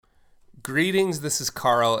Greetings, this is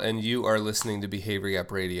Carl, and you are listening to Behavior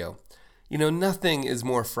Gap Radio. You know, nothing is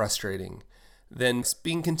more frustrating than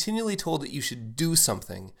being continually told that you should do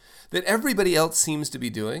something that everybody else seems to be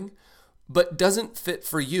doing, but doesn't fit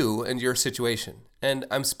for you and your situation. And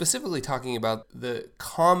I'm specifically talking about the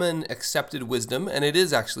common accepted wisdom, and it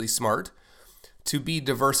is actually smart, to be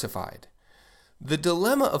diversified. The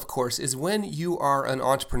dilemma, of course, is when you are an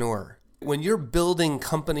entrepreneur. When you're building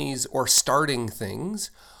companies or starting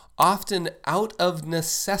things, often out of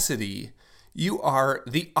necessity, you are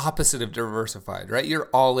the opposite of diversified, right? You're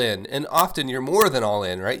all in, and often you're more than all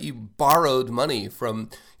in, right? You borrowed money from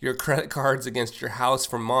your credit cards against your house,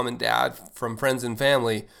 from mom and dad, from friends and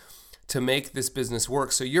family to make this business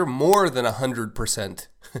work. So you're more than 100%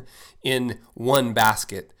 in one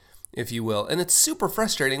basket, if you will. And it's super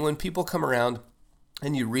frustrating when people come around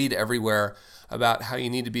and you read everywhere about how you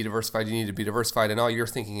need to be diversified, and all you're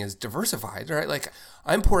thinking is diversified, right? Like,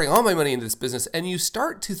 I'm pouring all my money into this business, and you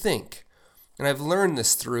start to think, and I've learned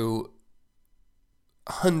this through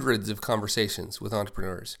hundreds of conversations with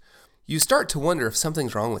entrepreneurs, you start to wonder if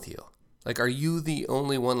something's wrong with you. Like, are you the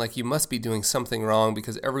only one? Like, you must be doing something wrong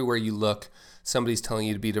because everywhere you look, somebody's telling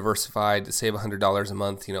you to be diversified, to save $100 a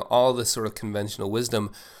month, all this sort of conventional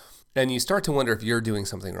wisdom, and you start to wonder if you're doing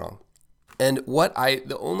something wrong. And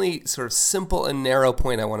the only sort of simple and narrow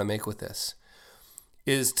point I want to make with this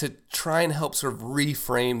is to try and help sort of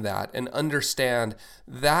reframe that and understand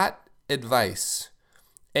that advice,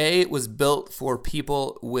 it was built for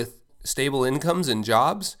people with stable incomes and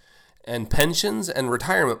jobs and pensions and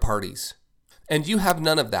retirement parties. And you have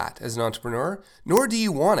none of that as an entrepreneur, nor do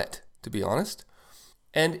you want it, to be honest.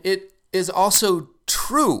 And it is also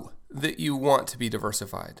true that you want to be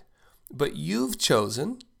diversified, but you've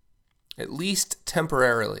chosen, at least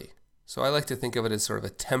temporarily. So I like to think of it as sort of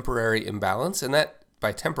a temporary imbalance. And that,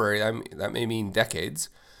 by temporary, that may mean decades.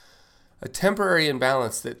 A temporary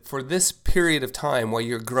imbalance that for this period of time while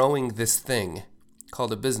you're growing this thing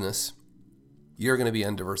called a business, you're going to be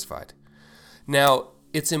undiversified. Now,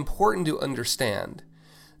 it's important to understand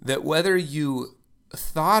that whether you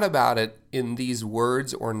thought about it in these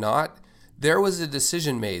words or not, there was a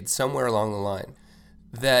decision made somewhere along the line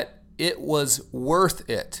that it was worth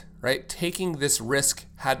it. Right? Taking this risk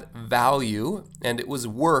had value and it was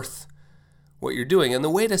worth what you're doing. And the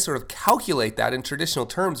way to sort of calculate that in traditional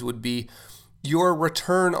terms would be your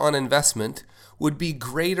return on investment would be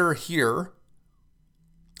greater here.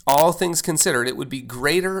 All things considered, it would be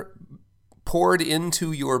greater poured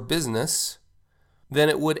into your business than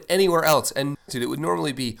it would anywhere else. And it would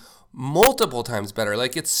normally be multiple times better.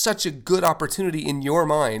 Like, it's such a good opportunity in your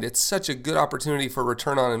mind. It's such a good opportunity for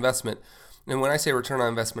return on investment. And when I say return on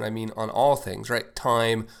investment, I mean on all things, right?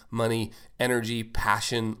 Time, money, energy,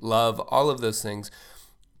 passion, love, all of those things.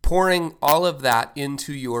 Pouring all of that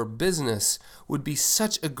into your business would be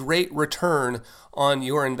such a great return on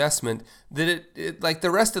your investment that it like the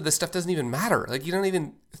rest of the stuff doesn't even matter. Like, you don't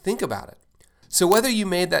even think about it. So whether you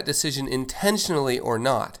made that decision intentionally or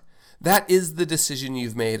not, that is the decision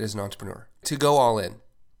you've made as an entrepreneur, to go all in.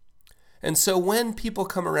 And so when people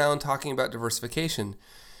come around talking about diversification,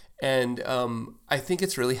 and I think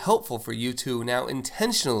it's really helpful for you to now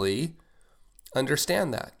intentionally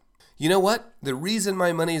understand that. You know what? The reason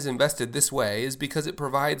my money is invested this way is because it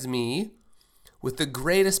provides me with the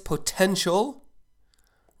greatest potential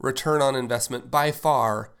return on investment by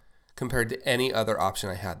far compared to any other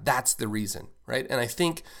option I had. That's the reason, right? And I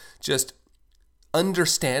think just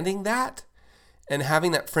understanding that and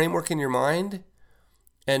having that framework in your mind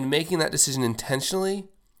and making that decision intentionally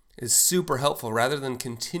is super helpful, rather than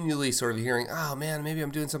continually sort of hearing, oh man, maybe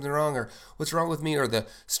I'm doing something wrong, or what's wrong with me, or the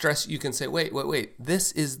stress. You can say, wait,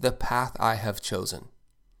 this is the path I have chosen.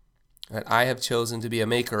 Right? I have chosen to be a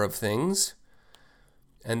maker of things,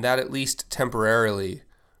 and that at least temporarily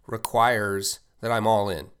requires that I'm all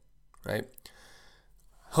in, right?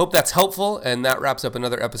 Hope that's helpful, and that wraps up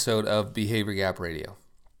another episode of Behavior Gap Radio.